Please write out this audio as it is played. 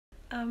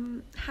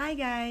Hi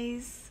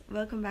guys,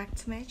 welcome back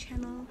to my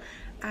channel.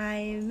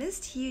 I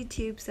missed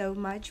YouTube so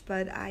much,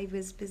 but I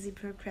was busy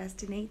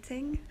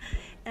procrastinating,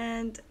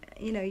 and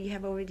you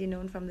have already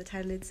known from the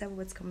title itself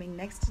what's coming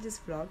next to this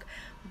vlog.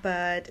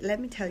 But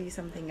let me tell you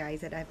something, guys,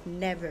 that I've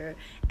never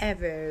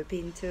ever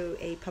been to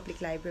a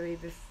public library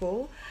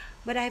before,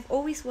 but I've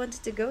always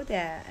wanted to go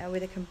there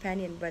with a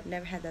companion, but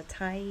never had the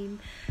time.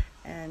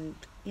 And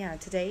yeah,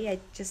 today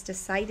I just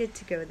decided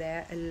to go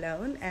there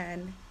alone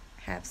and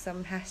have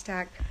some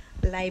hashtag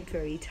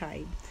library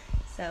time.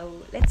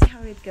 So let's see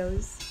how it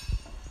goes.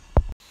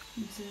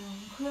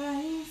 Don't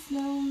cry,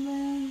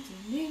 snowman,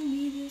 don't leave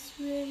me this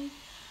way.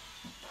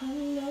 A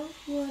puddle of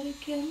water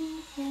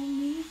can hold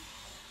me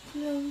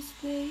close,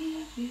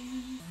 baby.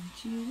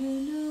 Want you to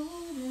know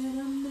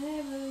that I'll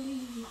never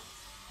leave you,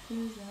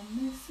 'cause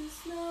I miss the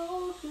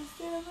snow, 'cause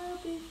there will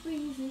be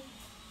freezing.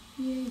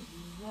 Yeah,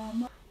 you are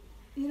my...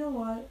 You know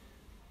what?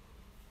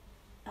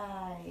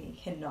 I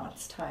cannot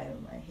style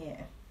my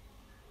hair.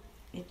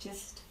 It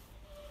just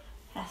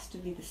has to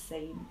be the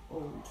same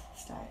old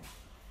style.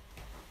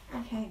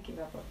 I can't give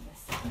up on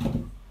this.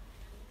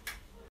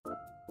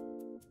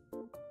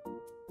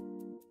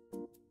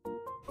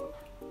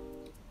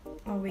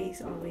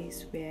 Always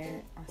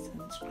wear a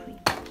sunscreen.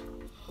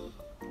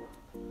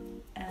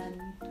 And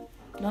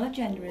not a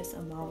generous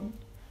amount.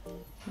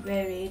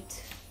 Wear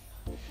it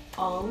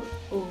all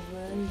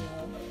over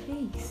your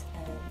face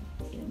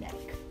and your neck.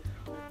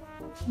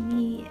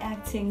 Me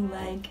acting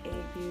like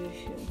a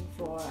beautician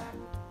for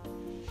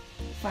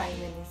 5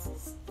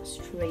 minutes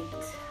straight.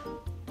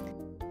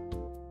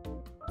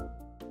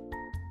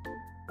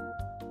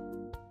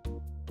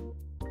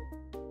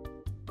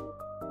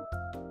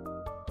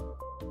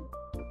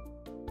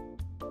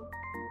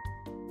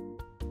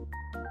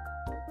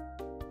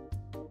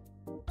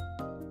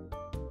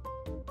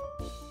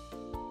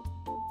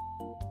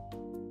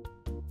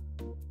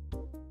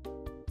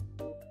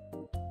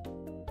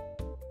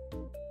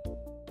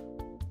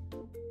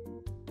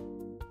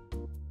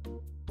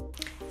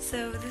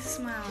 So this is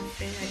my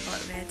outfit I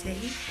got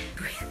ready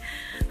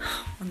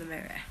on the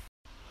mirror.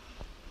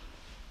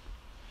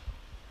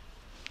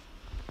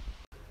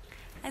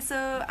 And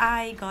so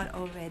I got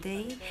all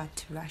ready. I had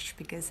to rush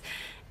because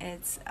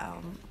it's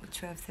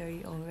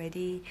 12:30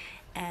 already,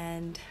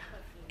 and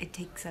it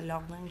takes a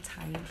long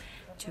time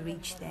to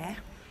reach there.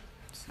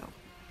 So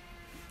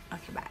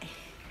okay, bye.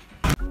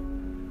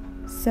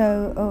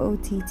 So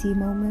OOTD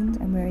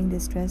moment, I'm wearing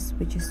this dress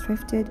which is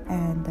thrifted,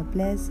 and the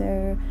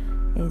blazer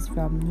is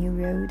from New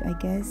Road, I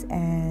guess,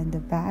 and the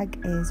bag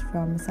is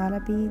from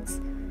Masala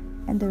Beads,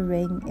 and the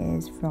ring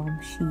is from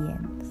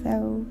Shein.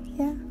 So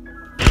yeah.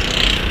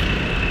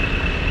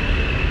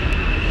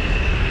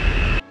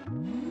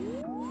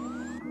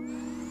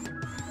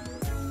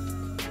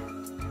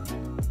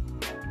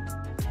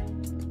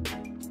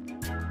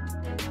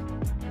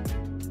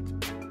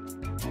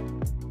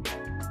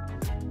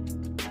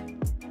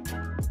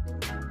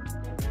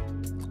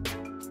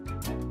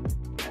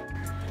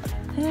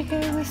 Like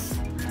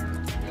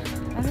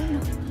I don't know,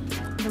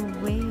 the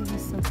way it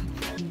was so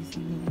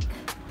confusing.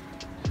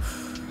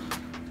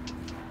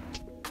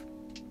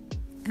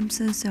 I'm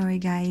so sorry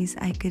guys,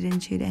 I couldn't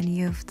shoot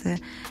any of the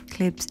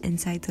clips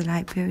inside the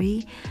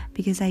library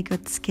because I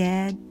got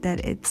scared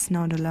that it's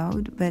not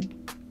allowed, but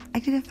I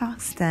could have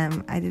asked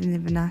them. I didn't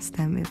even ask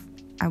them if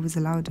I was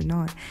allowed or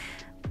not,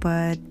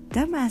 but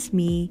dumbass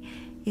me,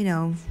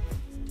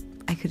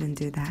 I couldn't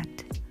do that.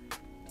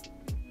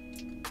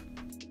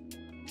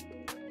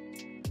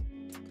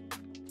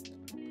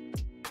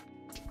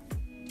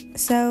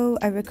 So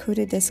I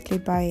recorded this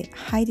clip by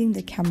hiding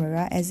the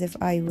camera as if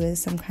I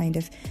was some kind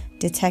of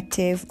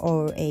detective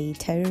or a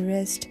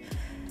terrorist.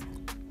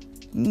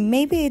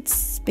 Maybe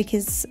it's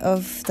because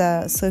of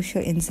the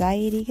social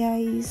anxiety,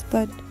 guys,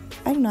 but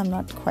I don't know, I'm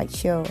not quite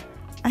sure.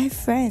 I have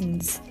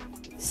friends,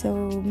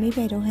 so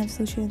maybe I don't have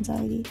social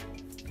anxiety,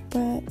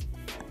 but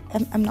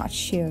I'm not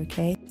sure,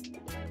 okay?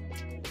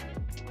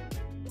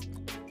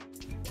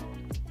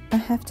 I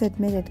have to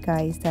admit it,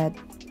 guys, that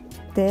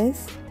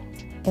this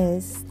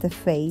is the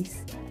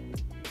face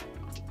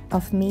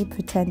of me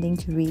pretending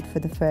to read for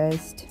the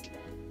first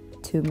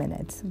 2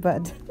 minutes,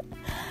 but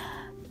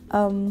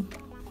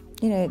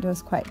it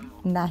was quite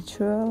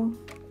natural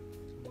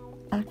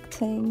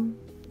acting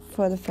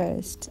for the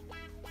first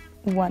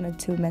 1 or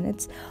 2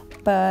 minutes,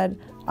 but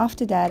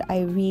after that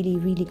I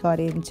really got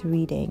into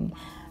reading.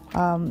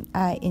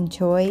 I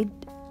enjoyed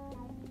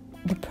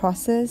the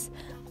process.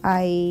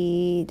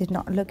 I did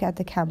not look at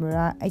the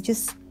camera. I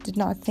just did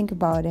not think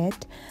about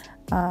it.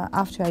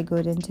 After I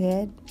got into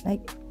it,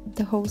 like,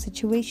 the whole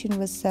situation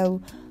was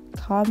so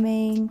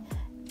calming,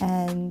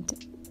 and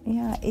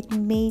yeah, it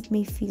made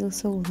me feel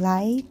so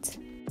light.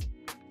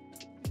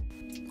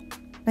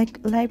 Like,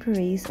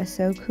 libraries are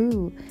so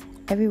cool.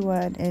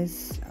 Everyone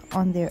is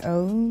on their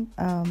own.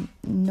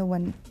 No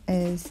one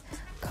is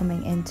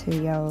coming into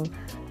your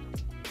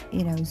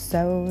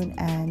zone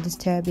and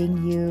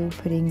disturbing you,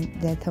 putting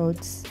their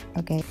thoughts.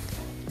 Okay.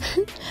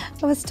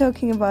 I was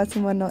talking about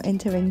someone not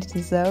entering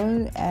the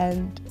zone,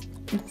 and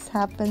this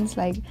happens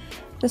like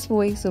This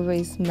voiceover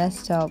is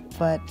messed up,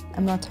 but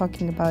I'm not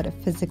talking about a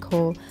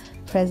physical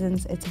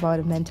presence, it's about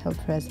a mental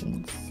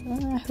presence.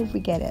 I hope we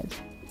get it.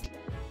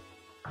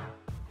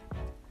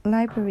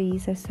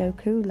 Libraries are so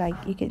cool, like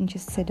you can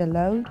just sit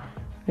alone,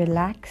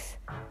 relax,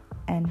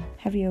 and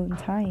have your own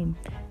time.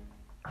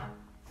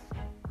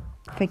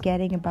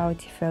 Forgetting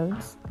about your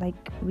phones, like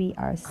we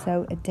are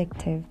so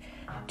addictive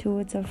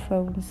towards our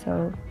phones,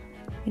 so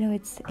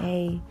it's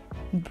a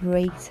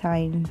break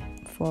time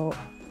for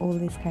all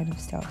this kind of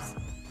stuff.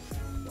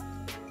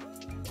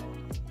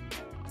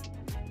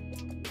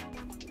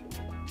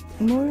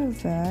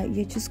 Moreover,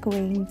 you're just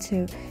going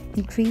to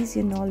increase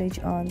your knowledge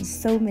on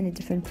so many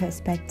different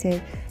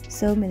perspectives,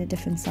 so many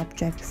different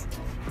subjects,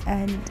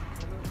 and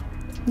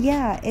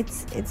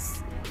it's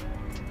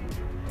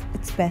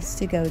best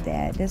to go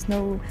there. There's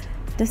no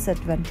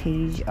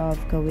disadvantage of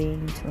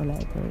going to a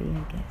library,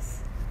 I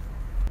guess.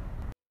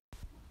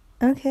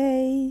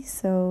 Okay,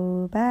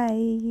 so bye.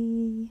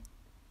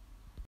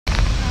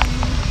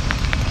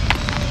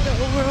 The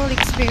overall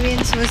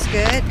experience was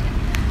good,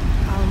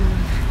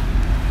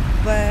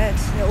 but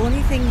the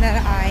only thing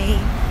that I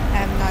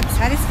am not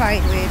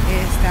satisfied with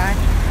is that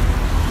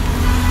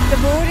the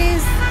board is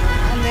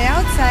on the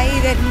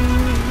outside and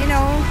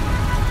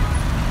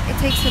it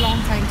takes a long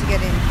time to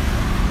get in,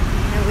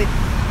 with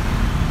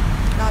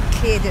not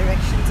clear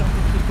directions of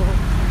the people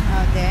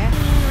out there.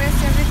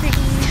 Rest everything